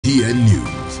KTN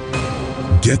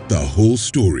News. Get the whole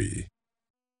story.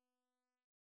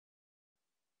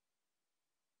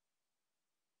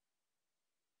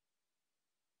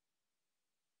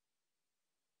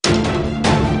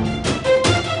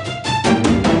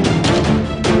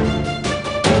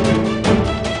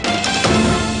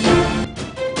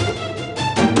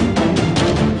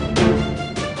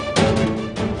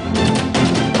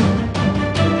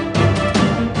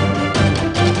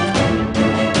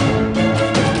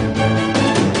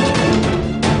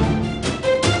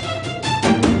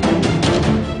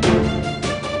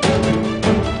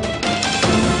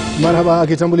 Marhaba,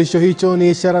 kitambulisho hicho ni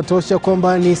ishara tosha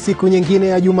kwamba ni siku nyingine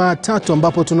ya Jumatatu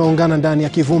ambapo tunaungana ndani ya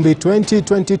Kivumbi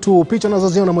 2022. Picha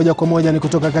unazoziona moja kwa moja ni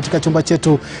kutoka katika chumba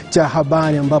chetu cha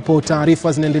habari ambapo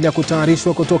taarifa zinaendelea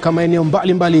kutayarishwa kutoka maeneo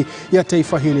mbalimbali ya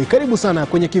taifa hili. Karibu sana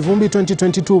kwenye Kivumbi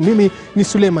 2022. Mimi ni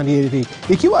Suleiman Yeri.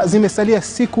 Ikiwa zimesalia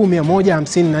siku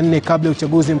 154 kabla ya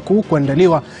uchaguzi mkuu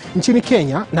kuandaliwa nchini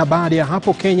Kenya, na baada ya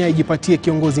hapo Kenya ijipatie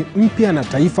kiongozi mpya na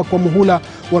taifa kwa muhula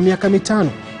wa miaka 5.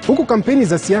 Huku kampeni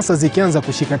za siasa zikianza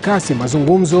kushika kasi,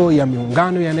 mazungumzo ya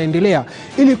miungano yanaendelea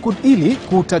ili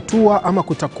kutatua ama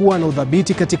kutakuwa na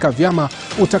udhabiti katika vyama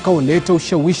utakaoleta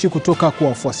ushawishi kutoka kwa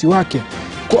wafuasi wake.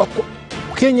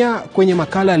 Kenya, kwenye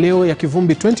makala leo ya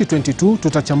Kivumbi 2022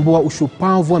 tutachambua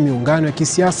ushupavu wa miungano ya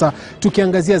kisiasa,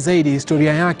 tukiangazia zaidi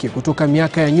historia yake kutoka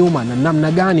miaka ya nyuma na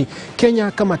namna gani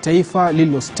Kenya kama taifa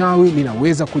lililostawi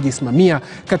linaweza kujisimamia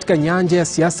katika nyanja ya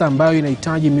siasa ambayo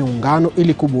inahitaji miungano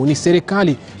ili kubuni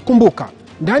serikali. Kumbuka,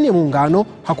 ndani ya muungano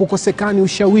hakukosekani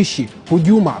ushawishi,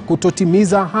 hujuma,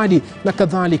 kutotimiza ahadi na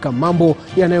kadhalika, mambo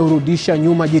yanayorudisha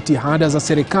nyuma jitihada za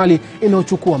serikali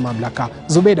inayochukua mamlaka.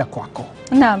 Zubeda, kwako.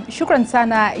 Naam, shukran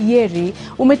sana Yeri.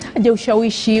 Umetaja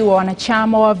ushawishi wa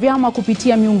wanachama wa vyama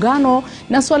kupitia miungano,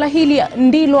 na swala hili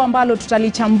ndilo ambalo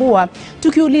tutalichambua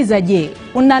tukiuliza, je,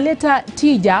 unaleta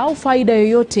tija au faida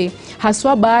yoyote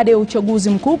haswa baada ya uchaguzi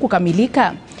mkuu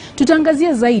kukamilika?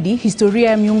 Tutaangazia zaidi historia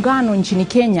ya miungano nchini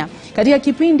Kenya katika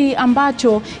kipindi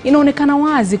ambacho inaonekana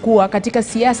wazi kuwa katika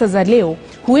siasa za leo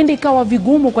huenda ikawa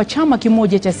vigumu kwa chama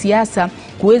kimoja cha siasa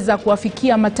kuweza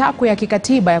kuafikia matakwa ya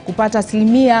kikatiba ya kupata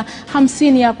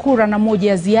 50% ya kura na moja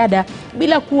ya ziada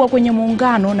bila kuwa kwenye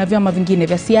muungano na vyama vingine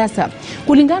vya siasa.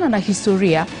 Kulingana na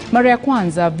historia, mara ya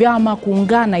kwanza vyama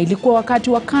kuungana ilikuwa wakati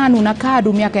wa KANU na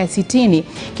KADU miaka ya 60,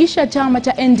 kisha chama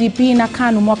cha NDP na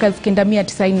KANU mwaka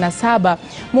 1997,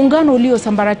 muungano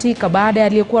uliosambaratika baada ya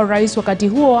aliyekuwa rais wakati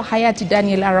huo hayati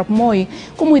Daniel Arap Moi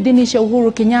kumuidhinisha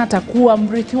Uhuru Kenyatta kuwa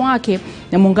mrithi wake,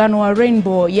 na muungano wa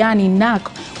Rainbow yani NAK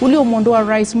uliomuondoa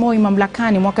Rais Moi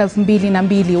mamlakani mwaka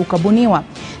 2002 ukabuniwa.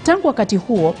 Tangu wakati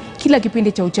huo, kila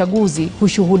kipindi cha uchaguzi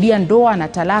hushuhudia ndoa na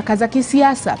talaka za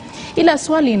kisiasa. Ila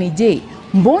swali ni, je,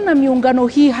 mbona miungano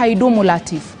hii haidumu,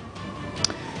 Latif?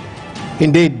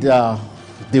 Indeed,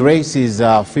 the race is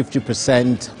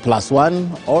 50% plus one,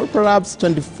 or perhaps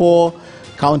 24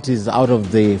 counties out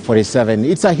of the 47.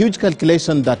 It's a huge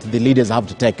calculation that the leaders have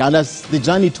to take. And as the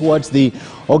journey towards the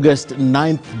August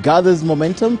 9th gathers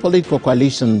momentum, political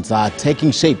coalitions are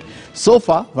taking shape. So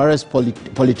far, various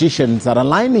politicians are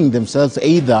aligning themselves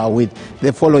either with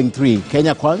the following three: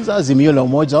 Kenya Kwanza, Azimio la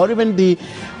Umoja, or even the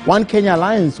One Kenya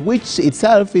Alliance, which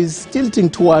itself is tilting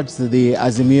towards the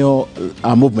Azimio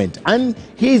movement. And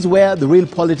here's where the real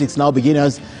politics now begin,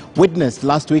 as witnessed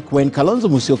last week when Kalonzo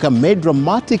Musyoka made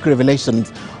dramatic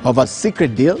revelations of a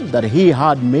secret deal that he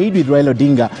had made with Raila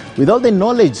Odinga with all the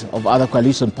knowledge of other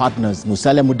coalition partners,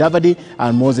 Musalia Mudavadi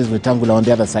and Moses Wetangula on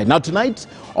the other side. Now tonight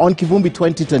on Kivumbi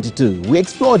 2022, we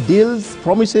explore deals,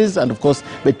 promises and of course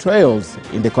betrayals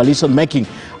in the coalition making.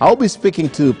 I'll be speaking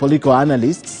to political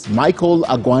analysts Michael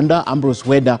Agwanda, Ambrose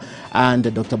Weda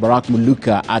and Dr. Barak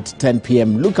Muluka at 10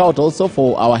 p.m. Look out also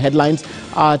for our headlines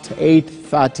at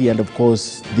 8:30 and of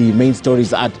course the main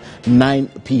stories at 9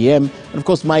 p.m. And of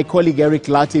course my colleague Eric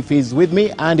Latif is with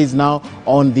me and is now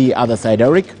on the other side.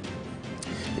 Eric?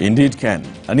 Indeed, Ken.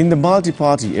 And in the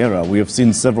multi-party era, we have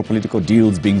seen several political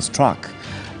deals being struck.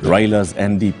 Raila's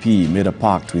NDP made a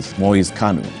pact with Moi's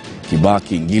KANU.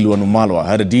 Kibaki, Ngilu and Umalwa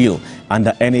had a deal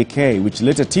under NAK, which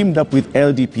later teamed up with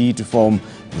LDP to form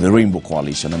the Rainbow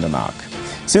Coalition and the NARC.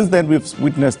 Since then, we've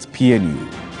witnessed PNU,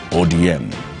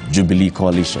 ODM, Jubilee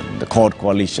Coalition, the CORD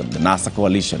Coalition, the NASA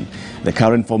Coalition, the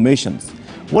current formations.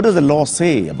 What does the law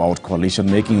say about coalition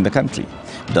making in the country?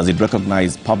 Does it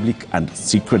recognize public and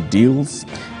secret deals?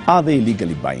 Are they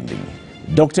legally binding?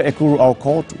 Dr. Ekuru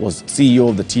Aukot was CEO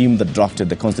of the team that drafted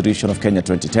the Constitution of Kenya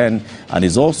 2010 and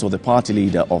is also the party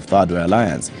leader of Third Way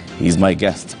Alliance. He is my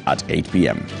guest at 8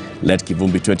 p.m. Let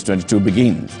Kivumbi 2022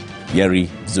 begins. Yeri,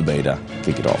 Zubeida,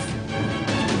 kick it off.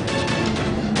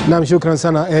 Naam, shukran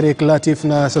sana Eric Latif,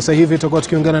 na sasa hivi tutakuwa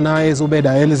tukiungana naye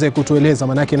Zubeda Elze kutueleza,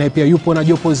 manake naye pia yupo na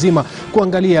jopo zima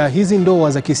kuangalia hizi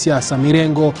ndoa za kisiasa,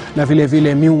 mirengo na vile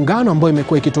vile miungano ambayo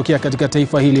imekuwa ikitokea katika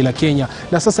taifa hili la Kenya,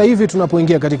 na sasa hivi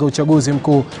tunapoingia katika uchaguzi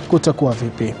mkuu kutakuwa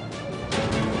vipi.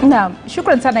 Naam,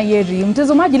 shukran sana Yeri.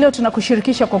 Mtazamaji, leo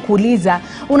tunakushirikisha kwa kuuliza,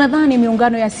 unadhani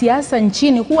miungano ya siasa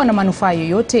nchini huwa na manufaa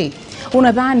yoyote?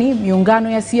 Unadhani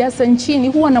miungano ya siasa nchini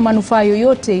huwa na manufaa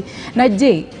yoyote? Na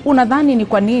je, unadhani ni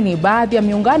kwa nini baadhi ya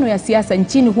miungano ya siasa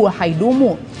nchini huwa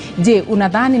haidumu? Je,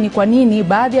 unadhani ni kwa nini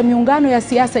baadhi ya miungano ya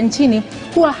siasa nchini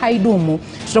huwa haidumu?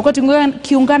 Tutakuwa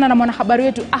tukiungana na mwanahabari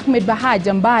wetu Ahmed Bahaj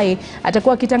ambaye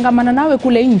atakuwa akitangamana nawe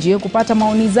kule nje kupata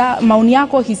maoni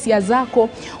yako, hisia zako,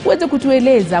 uweze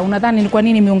kutueleza unadhani ni kwa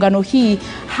nini miungano hii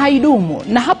haidumu.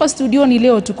 Na hapa studioni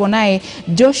leo tuko naye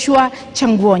Joshua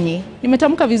Changwonyi.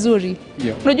 Nimetamka vizuri?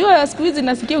 Yeah. Unajua siku hizi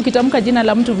nasikia ukitamka jina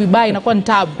la mtu vibaya inakuwa ni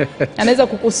tabu. Anaweza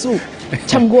kukusu.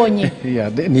 Changwonyi.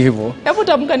 Yeah, ni hivyo. Hebu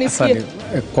tamka nisikie.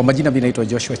 Kwa majina mimi naitwa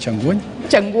Joshua Changwonyi.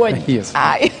 Changwonyi. Yes.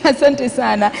 Asante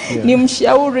sana. Yeah. Ni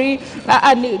mshauri,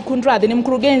 ni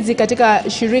mkurugenzi katika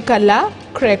shirika la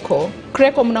Kreko.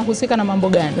 Kreko mnahusika na mambo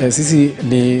gani? Sisi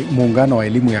ni muungano wa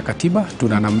elimu ya katiba.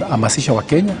 Tunahamasisha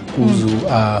Wakenya kuhusu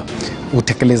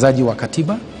utekelezaji wa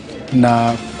katiba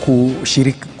na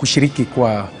kushiriki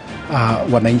kwa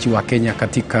wananchi wa Kenya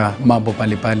katika mambo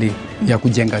mbalimbali ya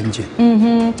kujenga nchi.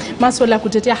 Masuala ya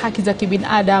kutetea haki za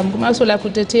kibinadamu, masuala ya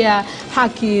kutetea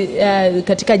haki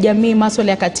katika jamii,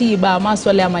 masuala ya katiba,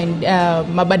 masuala ya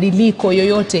mabadiliko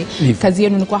yoyote. Kazi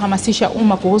yenu ni kuhamasisha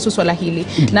umma kuhusu swala hili.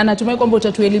 Na natumai kwamba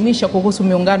utatuelimisha kuhusu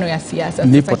miungano ya siasa.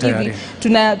 Sasa hivi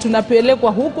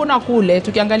tunapelekwa huku na kule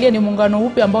tukiangalia ni muungano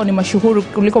upi ambao ni mashuhuri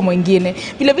kuliko mwingine.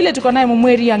 Vile vile tuko naye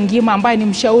Mumweri Ngima ambaye ni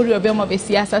mshauri wa vyama vya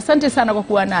siasa. Asante sana kwa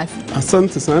kuwa nasi.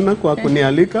 Asante sana kwa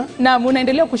kunialika. Na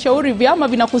unaendelea kushauri vyama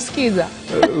vinakusikiza.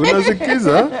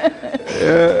 Unasikiza?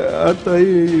 Hata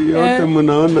hii yote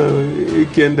mnaona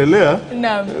ikiendelea.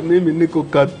 Naam. Mimi niko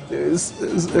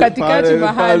katikati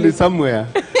mahali somewhere.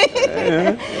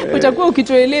 Utakuwa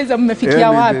ukitueleza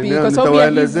mmefikia wapi, kwa sababu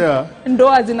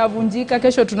ndoa zinavunjika,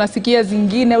 kesho tunasikia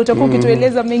zingine. Utakuwa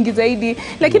ukitueleza mengi zaidi.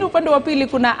 Lakini upande wa pili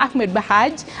kuna Ahmed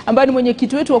Bahaj ambaye ni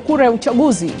mwenyekiti wetu wa kura ya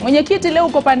uchaguzi. Mwenyekiti, leo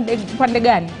uko pande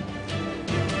gani?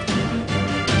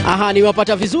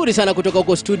 Niwapata vizuri sana kutoka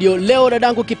huko studio. Leo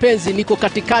dadangu kipenzi, niko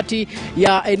katikati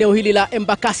ya eneo hili la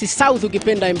Embakasi South,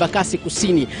 ukipenda Embakasi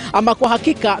Kusini. Ama kwa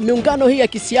hakika miungano hii ya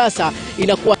kisiasa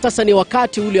inakuwa sasa ni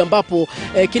wakati ule ambapo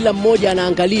kila mmoja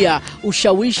anaangalia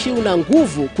ushawishi una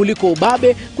nguvu kuliko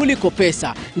ubabe, kuliko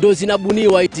pesa. Ndo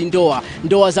zinabuniwa hizi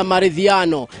ndoa za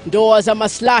maridhiano, ndoa za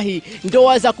maslahi,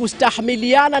 ndoa za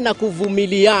kustahimiliana na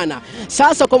kuvumiliana.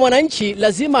 Sasa kwa mwananchi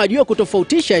lazima ajue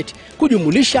kutofautisha,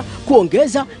 kujumulisha,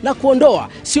 kuongeza na kuondoa.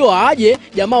 Sio aje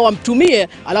jamaa wamtumie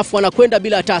alafu anakwenda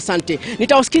bila hata asante.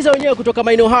 Nitawasikiza wenyewe kutoka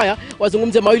maeneo haya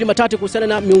wazungumze mawili matatu kuhusiana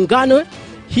na miungano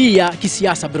hii ya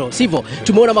kisiasa bro. Sivyo?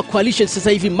 Tumeona ma-coalition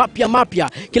sasa hivi mapya,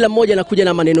 kila mmoja anakuja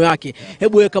na maneno yake.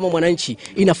 Hebu wewe kama mwananchi,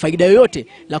 ina faida yoyote?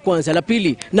 La kwanza, la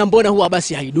pili, na mbona huwa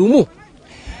basi haidumu?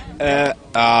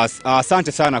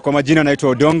 Asante sana. Kwa majina naitwa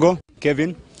Odongo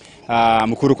Kevin,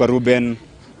 mkuru kwa Ruben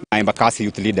na Embakasi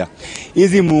Youth Leader.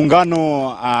 Hizi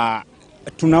muungano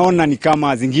tunaona ni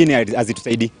kama zingine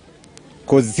hazitusaidi,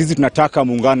 cause sisi tunataka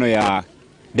muungano ya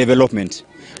development,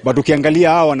 but ukiangalia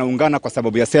hao wanaungana kwa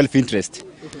sababu ya self interest.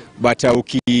 But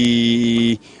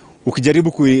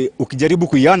ukijaribu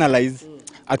kuianalyze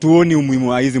hatuoni umuhimu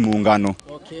wa hizi muungano.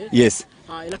 Yes.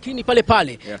 Lakini pale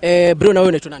bro, na wewe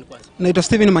unaitwa nani kwanza? Naitwa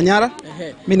Steven Manyara.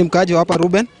 Mimi ni mkaaji wa hapa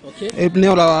Ruben.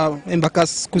 Eneo la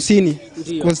Embakasi Kusini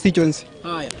constituency.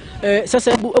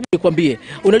 Sasa hebu nikwambie,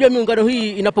 unajua miungano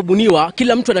hii inapobuniwa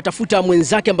kila mtu anatafuta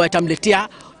mwenzake ambaye atamletea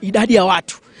idadi ya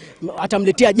watu,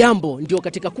 atamletea jambo ndio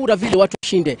katika kura vile watu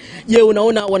shinde. Je,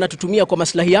 unaona wanatutumia kwa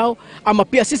maslahi yao ama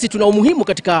pia sisi tuna umuhimu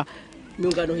katika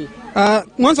miungano hii?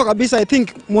 Mwanzo kabisa I think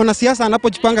mwanasiasa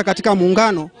anapojipanga katika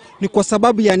muungano ni kwa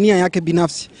sababu ya nia yake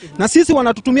binafsi. Na sisi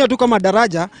wanatutumia tu kama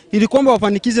daraja ili kwamba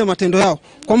wafanikize matendo yao.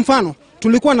 Kwa mfano,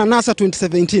 tulikuwa na NASA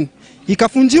 2017.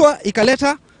 Ikafunjiwa,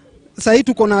 ikaleta, sasa hivi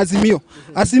tuko na Azimio.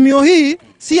 Azimio hii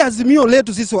si azimio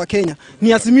letu sisi wa Kenya,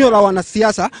 ni azimio la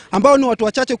wanasiasa ambao ni watu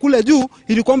wachache kule juu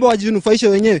ili kwamba wajinufaishe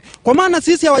wenyewe. Kwa maana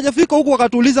sisi hawajafika huku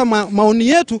wakatuuliza maoni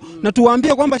yetu na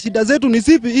tuwaambie kwamba shida zetu ni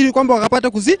zipi ili kwamba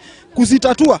wakapata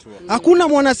kuzitatua. Hakuna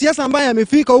mwanasiasa ambaye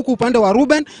amefika huku upande wa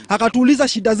Ruben akatuuliza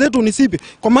shida zetu ni zipi.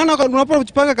 Kwa maana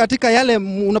unapojipanga katika yale,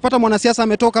 unapata mwanasiasa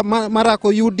ametoka mara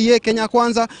kwa UDA Kenya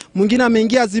Kwanza, mwingine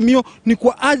ameingia Azimio, ni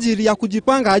kwa ajili ya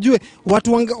kujipanga ajue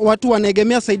watu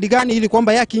wanaegemea saidi gani ili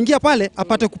kwamba yeye akiingia pale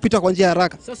apate kupita kwa njia ya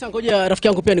haraka. Sasa ngoja rafiki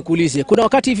yangu pia nikuulize. Kuna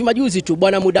wakati hivi majuzi tu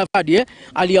Bwana Mudavadi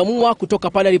aliamua kutoka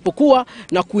pale alipokuwa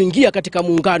na kuingia katika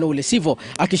muungano ule, sivyo?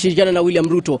 Akishirikiana na William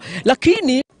Ruto.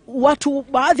 Lakini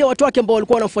baadhi ya watu wake ambao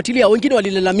walikuwa wanafuatilia wengine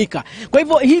walilalamika. Kwa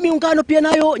hivyo hii miungano pia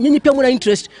nayo nyinyi pia mna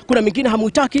interest. Kuna mingine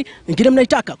hamuitaki, mingine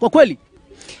mnaitaka. Kwa kweli?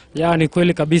 Ya, ni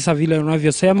kweli kabisa vile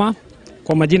unavyosema.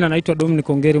 Kwa majina naitwa Dominic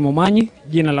Ongeri Momanyi,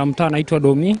 jina la mtaa naitwa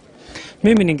Domi.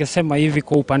 Mimi ningesema hivi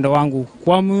kwa upande wangu,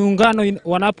 kwa muungano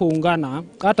wanapoungana,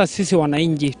 hata sisi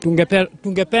wananchi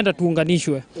tungependa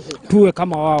tuunganishwe, tuwe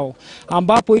kama wao,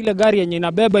 ambapo ile gari yenye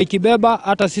inabeba ikibeba,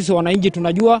 hata sisi wananchi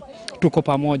tunajua tuko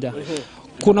pamoja.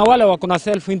 Kuna wale wako na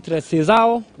self interest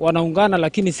zao wanaungana,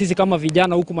 lakini sisi kama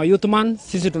vijana huku mayouthman,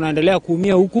 sisi tunaendelea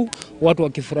kuumia huku, watu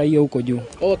wakifurahia huko juu.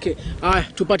 Okay.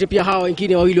 Tupate pia hawa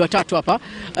wengine wawili watatu hapa.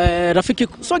 Rafiki,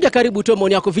 soja karibu tu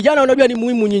maoni yako. Vijana unajua ni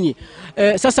muhimu nyinyi.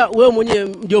 Sasa wewe mwenyewe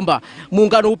mjomba,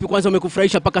 muungano upi kwanza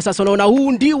umekufurahisha paka sasa unaona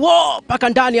huu ndio paka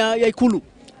ndani ya ikulu?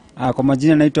 Kwa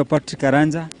majina naitwa Patrick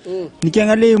Karanja.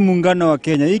 Nikiangalia muungano wa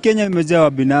Kenya, hii Kenya imejaa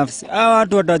binafsi. Hawa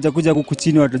watu wataja kuja huku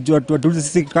chini watajua tuulize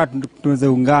sisi kama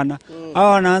tunaweza ungana. Hawa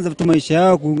wanaanza tu maisha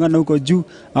yao kuungana huko juu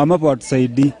ambapo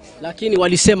watusaidii. Lakini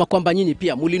walisema kwamba nyinyi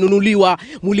pia mlinunuliwa,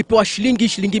 mlipewa shilingi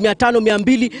 500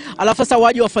 200, alafu sasa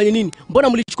waje wafanye nini? Mbona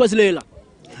mlichukua zile hela?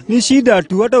 Ni shida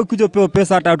tu, hata ukija pewa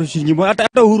pesa hata shilingi moja,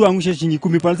 hata Uhuru angushe shilingi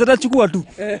 10 pale, sasa chukua tu.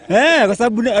 Kwa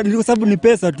sababu ni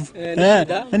pesa tu.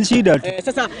 Ni shida tu.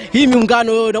 Sasa hii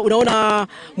miungano unaona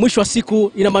mwisho wa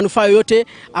siku ina manufaa yote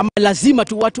ama lazima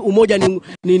tu watu umoja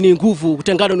ni nguvu,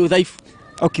 utengano ni udhaifu?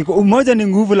 Okay, umoja ni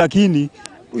nguvu, lakini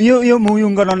hiyo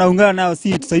muungano naungana nao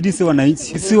si tusaidie si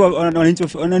wananchi. Si wananchi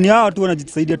ni hao tu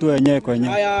wanajisaidia tu wenyewe kwa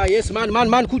wenyewe. Haya, yes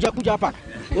man kuja hapa.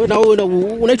 Wewe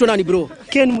unaitwa nani bro?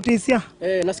 Ken Mutisia.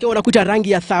 Nasikia wanakuita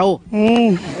rangi ya thao.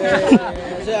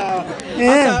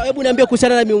 Sasa hebu niambie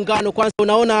kuhusiana na miungano kwanza,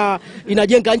 unaona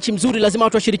inajenga nchi mzuri, lazima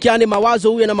watu washirikiane,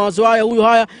 mawazo huyu na mawazo haya huyu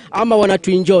haya, ama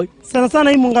wanatuenjoy? Sana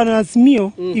sana hii muungano na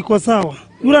Azimio iko sawa.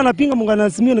 Yule anapinga muungano na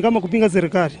Azimio ni kama kupinga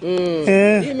serikali.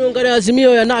 Hii muungano ya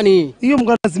Azimio ya nani? Hiyo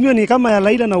muungano na Azimio ni kama ya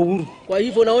Raila na Uhuru. Kwa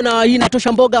hivyo unaona hii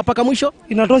inatosha mboga mpaka mwisho?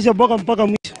 Inatosha mboga mpaka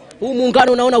mwisho. Huu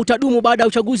muungano unaona utadumu baada ya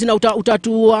uchaguzi na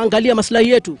utatuangalia maslahi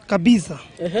yetu? Kabisa.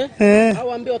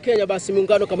 Waambie Wakenya basi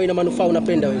muungano kama ina manufaa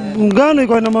unapenda wewe. Muungano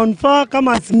iko na manufaa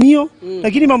kama Azimio,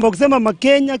 lakini mambo ya kusema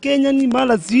Kenya ni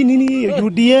mala si nini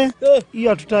UDA, hiyo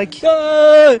hatutaki.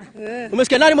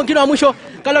 Umesikia nani mwingine wa mwisho?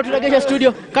 Kabla tunarejesha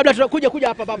studio, kabla tunakuja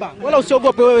hapa baba. Wala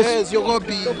usiogope wewe.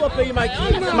 Siogopi. Usiogope hii mic.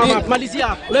 Mama, malizia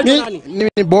hapo. Unaitwa nani? Mimi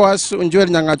ni Boas Unjwel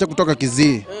Nyangacha kutoka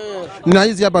Kizii. Na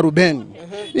hizi hapa Ruben.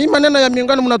 Hii maneno ya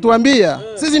miungano mnatuambia,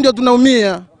 sisi ndio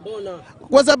tunaumia.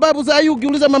 Kwa sababu saa hii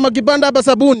ukiuliza mama kibanda hapa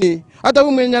sabuni, hata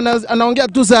huyu mwenye anaongea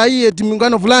tu saa hii eti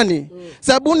miungano fulani,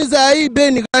 sabuni saa hii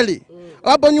bei ni ghali.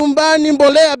 Hapo nyumbani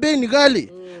mbolea bei ni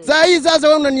ghali. Saa hii sasa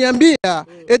wewe unaniambia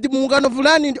eti muungano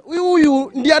fulani,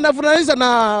 huyu ndiye anafurahisha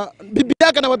na bibi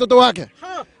yake na watoto wake.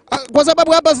 Kwa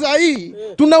sababu hapa saa hii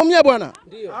tunaumia bwana.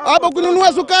 Hapa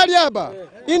kununua sukari hapa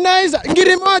inaiza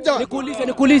ngiri moja.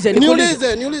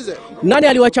 Niulize. Nani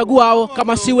aliwachagua hao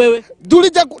kama si wewe?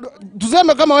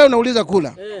 Tuseme kama wewe unauliza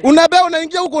kula. Unabea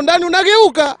unaingia huko ndani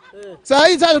unageuka. Saa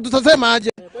hii sasa tutasema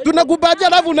aje? Tunakupatia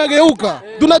alafu unageuka.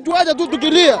 Tunajuaje tu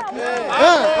tukilia?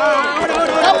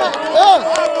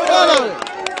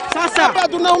 Sasa hapa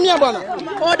tunaumia bwana.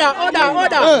 Oda.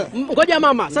 Ngoja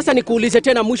mama, sasa nikuulize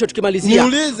tena mwisho tukimalizia.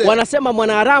 Wanasema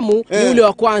mwanaharamu ni ule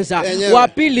wa kwanza, wa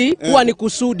pili huwa ni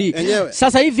kusudi.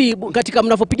 Sasa hivi katika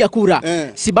mnapopiga kura,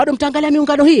 si bado mtaangalia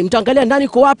miungano hii? Mtaangalia nani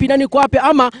kwa wapi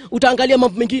ama utaangalia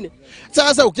mambo mengine?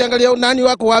 Sasa ukiangalia nani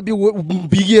wako wapi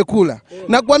mpigie kula.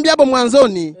 Nakwambia hapo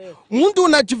mwanzoni, mtu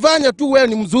unachifanya tu wewe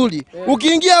ni mzuri.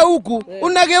 Ukiingia huku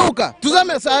unageuka.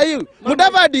 Tuzame saa hii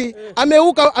Mudavadi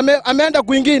ameenda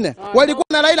kwingine. Walikuwa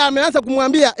na Raila ameanza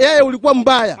kumwambia yeye ulikuwa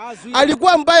mbaya.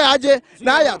 Alikuwa mbaya aje?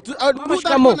 Na haya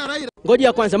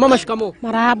ngoja kwanza mama, shikamo.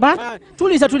 Marahaba.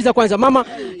 Tuliza kwanza mama,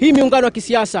 hii miungano ya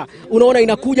kisiasa unaona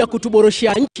inakuja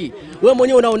kutuboroshia nchi? Wewe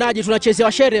mwenyewe unaonaje?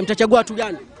 Tunachezewa shere, mtachagua watu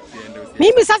gani?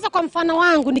 Mimi sasa kwa mfano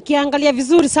wangu nikiangalia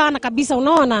vizuri sana kabisa,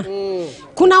 unaona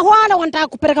kuna wale wanataka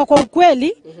kupeleka kwa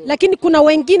ukweli, lakini kuna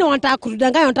wengine wanataka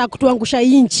kutudanganya, wanataka kutuangusha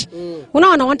inchi.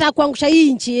 Unaona, wanataka kuangusha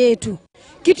inchi yetu.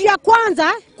 Kitu ya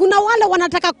kwanza, kuna wale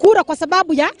wanataka kura kwa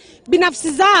sababu ya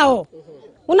binafsi zao.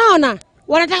 Unaona,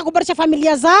 wanataka kuboresha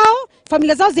familia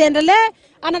zao ziendelee.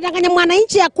 Anadanganya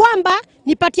mwananchi ya kwamba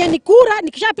nipatieni kura,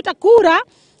 nikishapita kura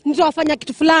nitawafanya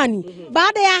kitu fulani.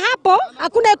 Baada ya hapo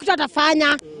hakuna kitu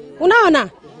atafanya. Unaona?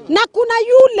 Na kuna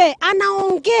yule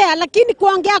anaongea lakini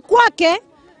kuongea kwake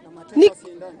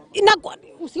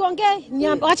Usiongee,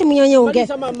 acha mwenyewe ongee.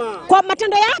 Kwa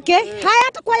matendo yake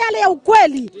hayatakuwa yale ya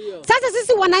ukweli. Sasa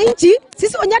sisi wananchi,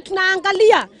 sisi wenyewe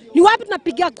tunaangalia ni wapi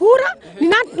tunapiga kura, ni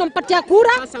nani tunampatia kura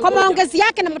kwa maongezi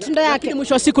yake na matendo yake. Lakini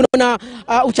mwisho wa siku naona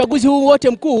uchaguzi huu wote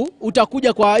mkuu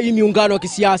utakuja kwa hii miungano ya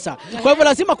kisiasa. Kwa hivyo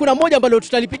lazima kuna moja ambalo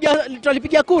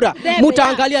tutalipigia kura.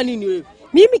 Mtaangalia nini wewe?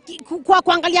 Mimi kwa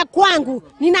kuangalia kwangu,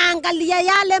 ninaangalia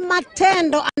yale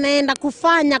matendo anaenda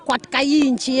kufanya katika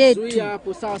hii nchi yetu.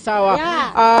 Hapo sawa.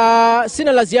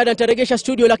 Sina la ziada, nitaregesha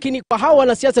studio, lakini kwa hawa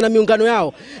wanasiasa na miungano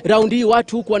yao, raundi hii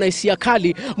watu huku wana hisia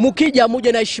kali. Mkija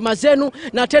muje na heshima zenu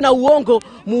na tena uongo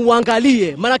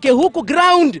muangalie. Manake huku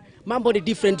ground mambo ni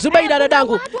different. Zubaida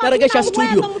dadangu, naregesha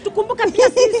studio. Mtukumbuka pia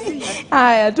sisi.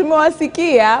 Haya,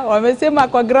 tumewasikia wamesema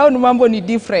kwa ground mambo ni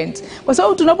different. Kwa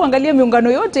sababu tunapoangalia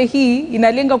miungano yote hii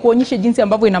inalenga kuonyesha jinsi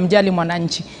ambavyo inamjali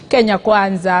mwananchi. Kenya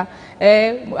kwanza,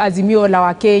 azimio la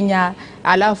Wakenya,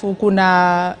 alafu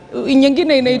kuna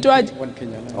nyingine inaitwaje?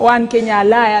 One Kenya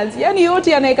Alliance. Yaani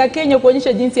yote yanaweka Kenya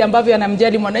kuonyesha jinsi ambavyo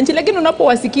yanamjali mwananchi, lakini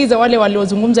unapowasikiza wale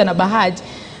waliozungumza na Bahaji,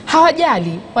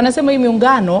 hawajali. Wanasema hii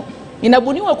miungano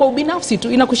inabuniwa kwa ubinafsi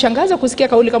tu. Inakushangaza kusikia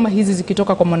kauli kama hizi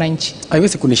zikitoka kwa mwananchi?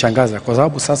 Haiwezi kunishangaza kwa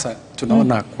sababu sasa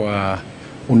tunaona kwa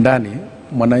undani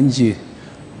mwananchi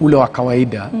ule wa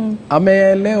kawaida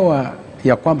ameelewa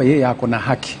ya kwamba yeye ako na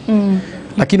haki.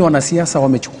 Lakini wanasiasa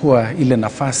wamechukua ile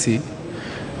nafasi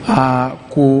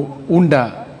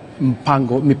kuunda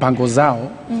mipango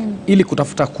zao ili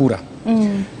kutafuta kura.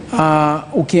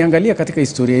 Ukiangalia katika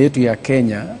historia yetu ya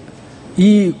Kenya,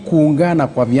 hii kuungana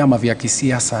kwa vyama vya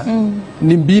kisiasa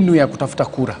ni mbinu ya kutafuta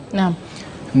kura.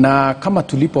 Na kama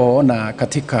tulipoona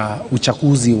katika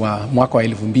uchaguzi wa mwaka wa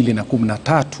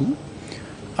 2013,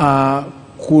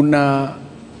 kuna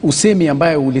usemi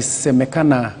ambaye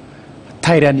ulisemekana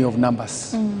tyranny of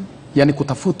numbers. Yani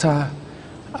kutafuta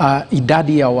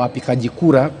idadi ya wapigaji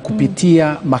kura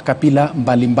kupitia makabila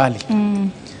mbalimbali.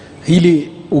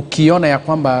 Hili ukiona ya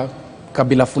kwamba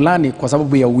kabila fulani kwa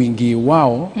sababu ya wingi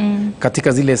wao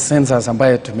katika zile census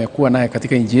ambaye tumekuwa naye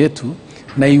katika nchi yetu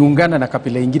na iungana na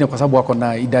kabila ingine kwa sababu wako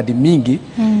na idadi mingi,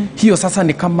 hiyo sasa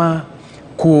ni kama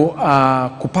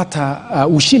kupata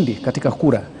ushindi katika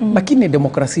kura. Lakini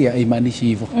demokrasia haimaanishi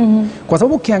hivyo. Kwa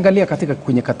sababu ukiangalia katika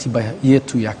kwenye katiba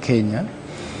yetu ya Kenya,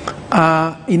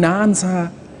 inaanza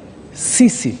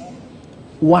sisi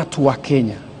watu wa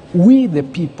Kenya, we the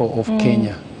people of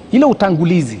Kenya. Ile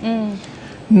utangulizi.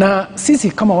 Na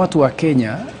sisi kama watu wa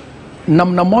Kenya,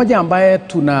 namna moja ambaye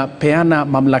tunapeana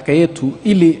mamlaka yetu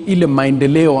ili ile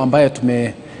maendeleo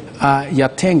ambaye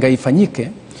yatenga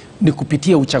ifanyike ni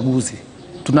kupitia uchaguzi.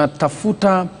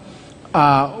 Tunatafuta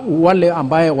wale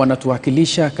ambaye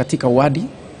wanatuwakilisha katika wadi,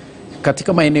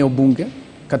 katika maeneo bunge,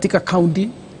 katika kaunti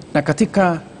na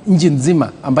katika nchi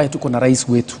nzima ambaye tuko na rais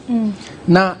wetu.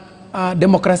 Na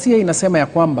demokrasia inasema ya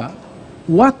kwamba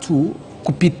watu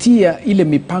kupitia ile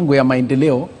mipango ya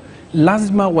maendeleo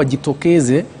lazima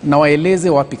wajitokeze na waeleze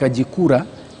wapigaji kura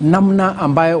namna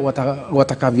ambayo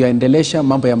watakavyoendelesha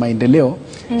mambo ya maendeleo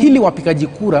ili wapigaji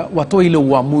kura watoe ile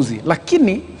uamuzi.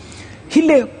 Lakini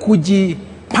ile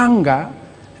kujipanga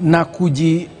na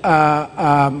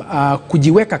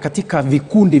kujiweka katika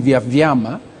vikundi vya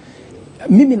vyama,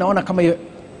 mimi naona kama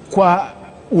kwa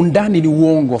undani ni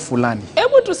uongo fulani.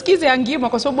 Hebu tusikize Angima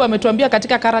kwa sababu ametuambia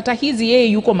katika karata hizi yeye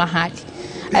yuko mahali.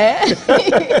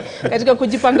 Katika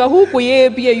kujipanga huku yeye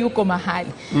pia yuko mahali.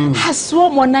 Haswa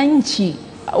mwananchi,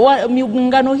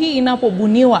 miungano hii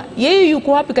inapobuniwa, yeye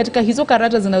yuko wapi katika hizo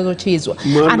karata zinazochezwa?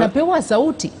 Anapewa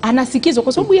sauti, anasikizwa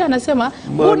kwa sababu yeye anasema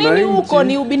bunini huko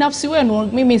ni ubinafsi wenu,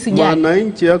 mimi sijali.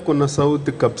 Mwananchi yako na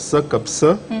sauti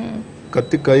kabisa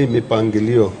katika hii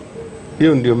mipangilio.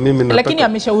 Hiyo ndio mimi nataka. Lakini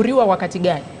ameshauriwa wakati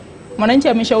gani? Mwananchi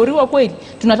ameshauriwa kweli?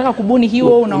 Tunataka kubuni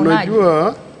hiyo, unaonaje?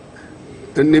 Unajua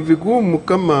ni vigumu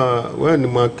kama wewe ni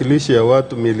mwakilishi ya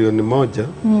watu milioni moja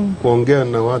kuongea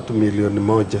na watu milioni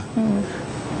moja.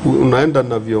 Unaenda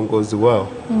na viongozi wao.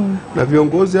 Na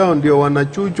viongozi hao ndio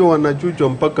wanachujwa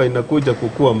mpaka inakuja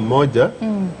kukua mmoja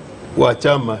wa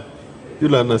chama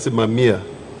yule anasimamia.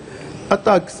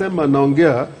 Hata akisema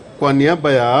naongea kwa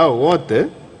niaba ya hao wote,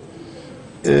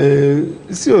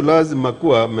 sio lazima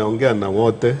kuwa ameongea na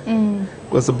wote.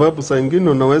 Kwa sababu saa nyingine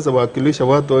unaweza wakilisha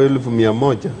watu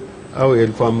 1,100 au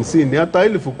 50,000, hata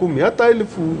 10,000, hata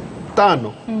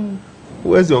 5,000.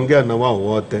 Huwezi ongea na wao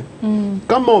wote.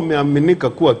 Kama umeaminika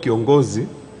kuwa kiongozi,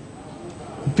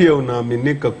 pia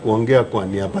unaaminika kuongea kwa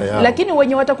niaba yao. Lakini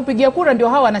wenye watakupigia kura ndio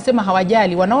hawa wanasema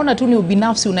hawajali, wanaona tu ni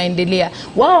ubinafsi unaendelea.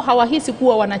 Wao hawahisi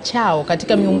kuwa wanachao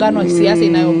katika miungano ya kisiasa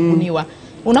inayobuniwa.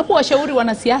 Unapowashauri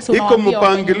wanasiasa unawaambia iko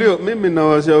mpangilio, mimi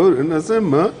nawashauri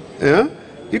nasema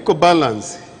iko balance.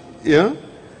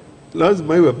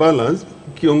 lazima iwe balance.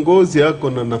 Kiongozi yako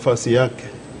na nafasi yake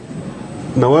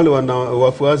na wale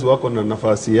wafuasi wako na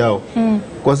nafasi yao,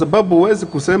 kwa sababu huwezi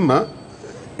kusema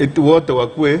eti wote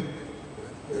wakue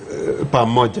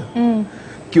pamoja.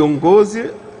 Kiongozi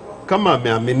kama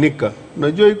ameaminika,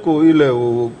 unajua iko ile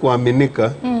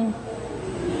kuaminika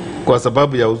kwa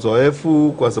sababu ya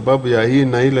uzoefu, kwa sababu ya hii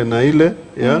na ile na ile,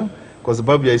 ya kwa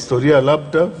sababu ya historia,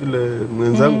 labda vile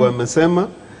mwenzangu amesema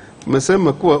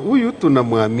kuwa huyu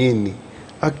tunamwamini,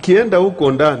 akienda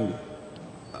huko ndani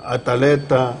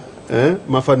ataleta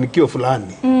mafanikio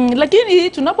fulani. Lakini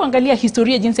tunapoangalia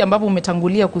historia jinsi ambavyo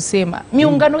umetangulia kusema,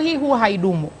 miungano hii huwa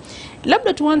haidumu.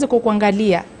 Labda tuanze kwa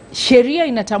kuangalia sheria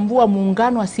inatambua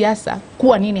muungano wa siasa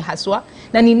kuwa nini haswa,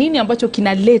 na ni nini ambacho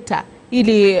kinaleta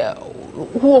ili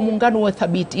huo muungano wa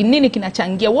thabiti, nini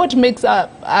kinachangia, what makes a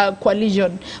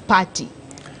coalition party?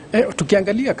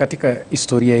 Tukiangalia katika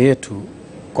historia yetu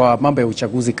kwa mambo ya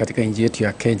uchaguzi katika nchi yetu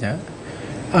ya Kenya,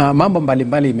 mambo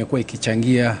mbalimbali imekuwa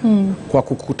ikichangia kwa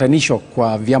kukutanishwa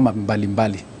kwa vyama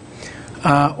mbalimbali.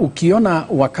 Ukiona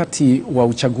wakati wa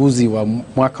uchaguzi wa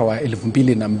mwaka wa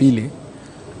 2002,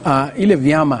 ile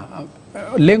vyama,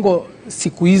 lengo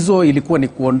siku hizo ilikuwa ni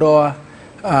kuondoa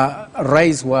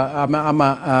rais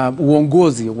ama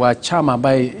uongozi wa chama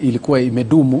ambaye ilikuwa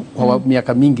imedumu kwa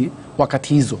miaka mingi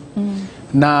wakati hizo.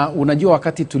 Na unajua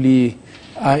wakati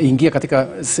ingia katika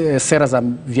sera za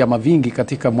vyama vingi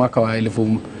katika mwaka wa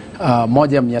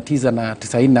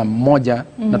 1991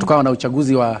 na tukawa na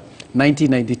uchaguzi wa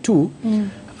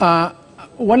 1992,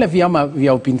 wale vyama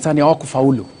vya upinzani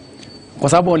hawakufaulu kwa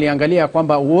sababu waliangalia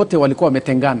kwamba wote walikuwa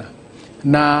wametengana.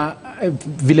 Na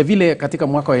vile vile katika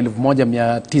mwaka wa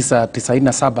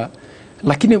 1997,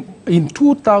 lakini in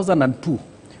 2002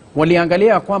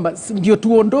 waliangalia kwamba ndio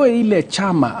tuondoe ile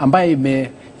chama ambaye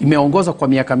imeongoza kwa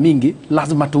miaka mingi,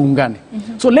 lazima tuungane.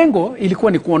 So lengo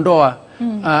ilikuwa ni kuondoa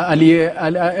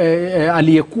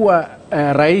aliyekuwa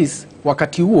rais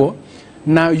wakati huo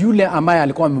na yule ambaye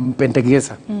alikuwa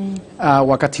amempendekeza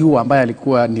wakati huo ambaye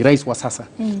alikuwa ni rais wa sasa.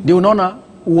 Ndio unaona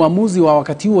uamuzi wa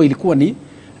wakati huo ilikuwa ni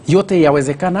yote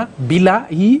yawezekana bila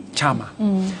hii chama.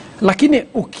 Lakini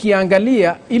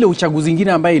ukiangalia ile uchaguzi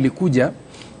ingine ambaye ilikuja,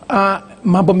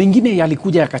 mambo mengine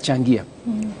yalikuja yakachangia.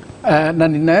 Na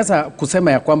ninaweza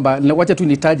kusema ya kwamba, wacha tu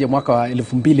nitaje mwaka wa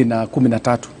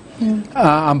 2013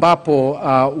 ambapo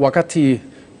wakati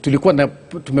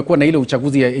tumekuwa na ile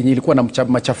uchaguzi yenye ilikuwa na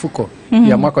machafuko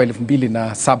ya mwaka wa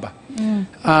 2007.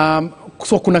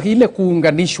 So kuna ile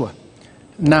kuunganishwa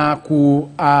na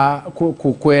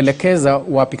kuelekeza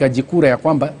wapigaji kura ya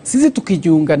kwamba sisi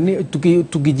tukijiunga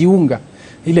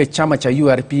ile chama cha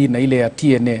URP na ile ya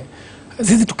TNA,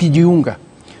 sisi tukijiunga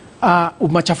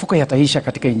machafuko yataisha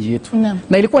katika nchi yetu.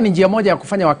 Na ilikuwa ni njia moja ya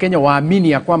kufanya Wakenya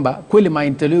waamini ya kwamba kweli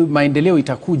maendeleo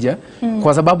itakuja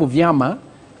kwa sababu vyama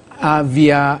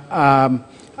vya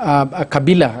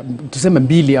kabila tuseme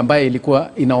mbili ambaye ilikuwa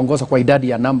inaongoza kwa idadi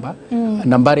ya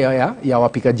nambari ya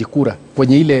wapigaji kura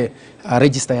kwenye ile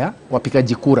register ya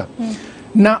wapigaji kura.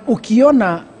 Na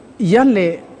ukiona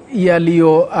yale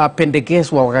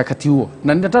yaliyopendekezwa wakati huo,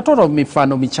 na nitatoa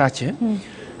mifano michache,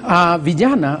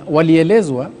 vijana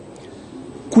walielezwa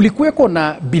kulikuweko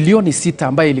na bilioni 6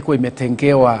 ambayo ilikuwa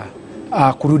imetengewa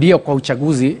kurudia kwa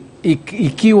uchaguzi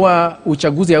ikiwa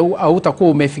uchaguzi hautakuwa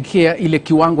umefikia ile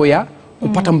kiwango ya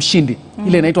kupata mshindi,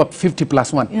 ile inaitwa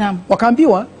 50+1.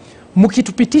 Wakaambiwa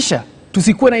mkitupitisha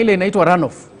tusikuwe na ile inaitwa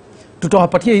runoff,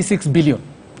 tutawapatia hii 6 billion.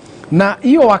 Na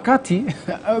hiyo wakati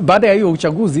baada ya hiyo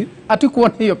uchaguzi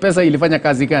hatukuona hiyo pesa ilifanya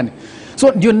kazi gani.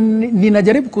 So ndio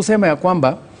ninajaribu kusema ya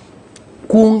kwamba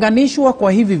kuunganishwa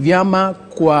kwa hivi vyama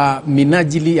kwa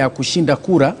minajili ya kushinda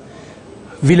kura,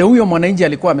 vile huyo mwananchi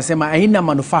alikuwa amesema haina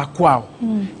manufaa kwao.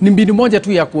 Ni mbinu moja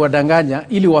tu ya kuwadanganya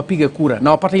ili wapige kura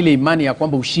na wapate ile imani ya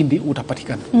kwamba ushindi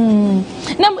utapatikana.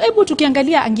 Na hebu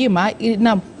tukiangalia Angima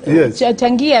na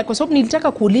changia, kwa sababu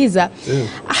nilitaka kuuliza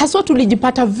haswa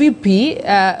tulijipata vipi,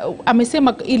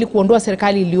 amesema ili kuondoa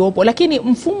serikali iliyopo, lakini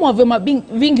mfumo wa vyama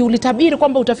vingi ulitabiri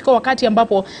kwamba utafika wakati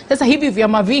ambapo sasa hivi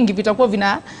vyama vingi vitakuwa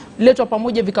vinaletwa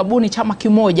pamoja vikabuni chama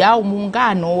kimoja au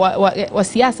muungano wa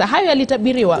siasa. Hayo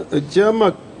yalitabiriwa.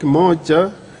 Chama kimoja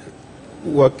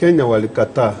Wakenya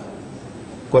walikataa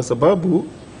kwa sababu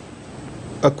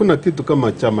hakuna kitu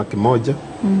kama chama kimoja.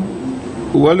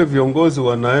 Wale viongozi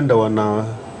wanaenda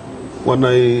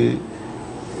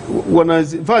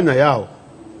wanafanya yao,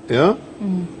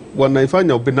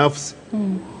 wanaifanya ubinafsi.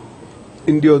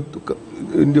 Ndio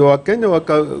Wakenya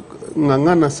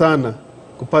wakang'ang'ana sana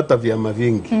kupata vyama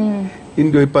vingi.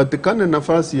 Ndio ipatikane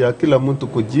nafasi ya kila mtu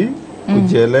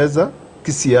kujieleza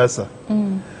kisiasa.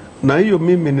 Na hiyo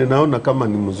mimi ninaona kama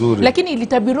ni mzuri. Lakini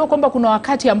ilitabiriwa kwamba kuna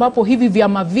wakati ambapo hivi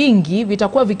vyama vingi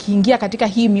vitakuwa vikiingia katika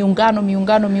hii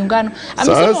miungano.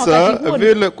 Sasa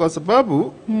vile kwa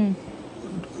sababu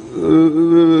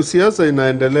siasa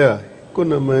inaendelea,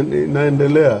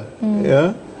 inaendelea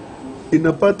ya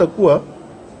inapata kuwa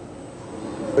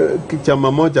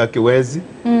chama moja akiwezi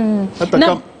hata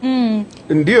kama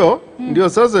ndio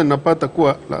sasa inapata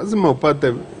kuwa lazima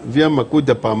upate vyama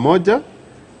kuja pamoja,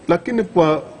 lakini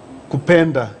kwa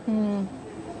kupenda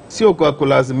sio kwa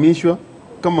kulazimishwa,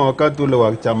 kama wakati ule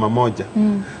wa chama moja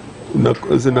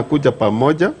zinakuja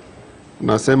pamoja,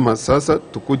 nasema sasa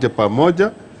tukuje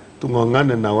pamoja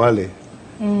tungongane na wale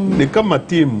ni kama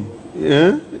timu.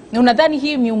 Unadhani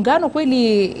hii miungano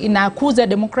kweli inakuza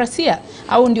demokrasia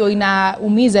au ndio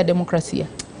inaumiza demokrasia?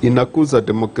 Inakuza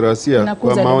demokrasia.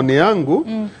 Kwa maoni yangu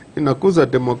inakuza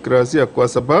demokrasia kwa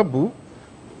sababu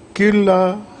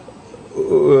kila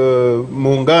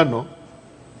muungano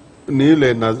ni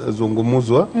ile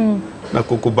inazungumuzwa na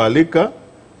kukubalika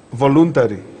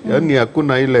voluntary. Yani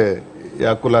hakuna ile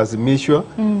ya kulazimishwa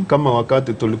kama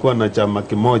wakati tulikuwa na chama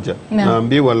kimoja.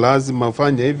 Naambiwa lazima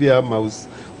ufanye hivi ama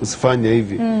usifanye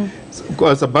hivi.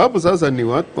 Kwa sababu sasa ni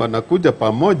watu wanakuja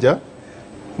pamoja,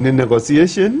 ni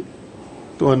negotiation,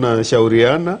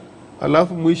 wanashauriana,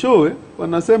 alafu mwishowe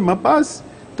wanasema basi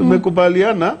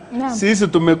tumekubaliana, sisi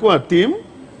tumekuwa team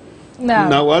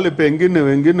na wale pengine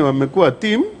wengine wamekuwa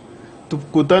team,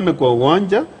 tukutane kwa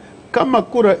uwanja. Kama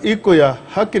kura iko ya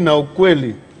haki na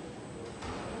ukweli,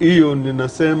 hiyo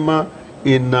ninasema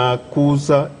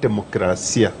inakuza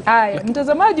demokrasia. Haya,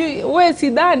 mtazamaji, wewe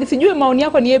sijui maoni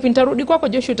yako ni yapi. Nitarudi kwako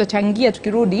Joshua, utachangia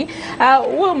tukirudi.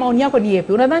 Wewe maoni yako ni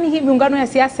yapi? Unadhani hii miungano ya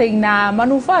siasa ina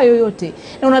manufaa yoyote?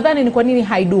 Na unadhani ni kwa nini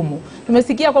haidumu?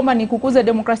 Tumesikia kwamba ni kukuza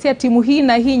demokrasia timu hii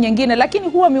na hii nyingine, lakini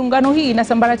huwa miungano hii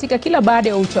inasambaratika kila baada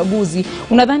ya uchaguzi.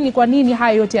 Unadhani ni kwa nini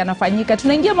haya yote yanafanyika?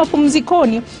 Tunaingia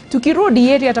mapumzikoni. Tukirudi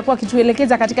Yeri atakuwa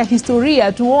akituelekeza katika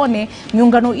historia, tuone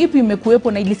miungano ipi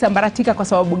imekuwepo na ilisambaratika kwa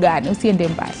sababu gani. Usiende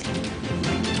mbali.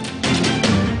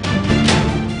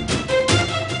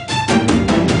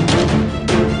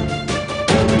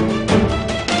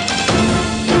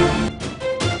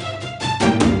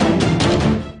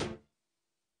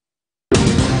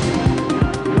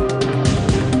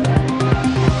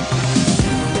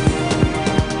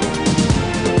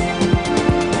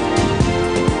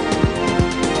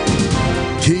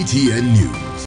 KTN News.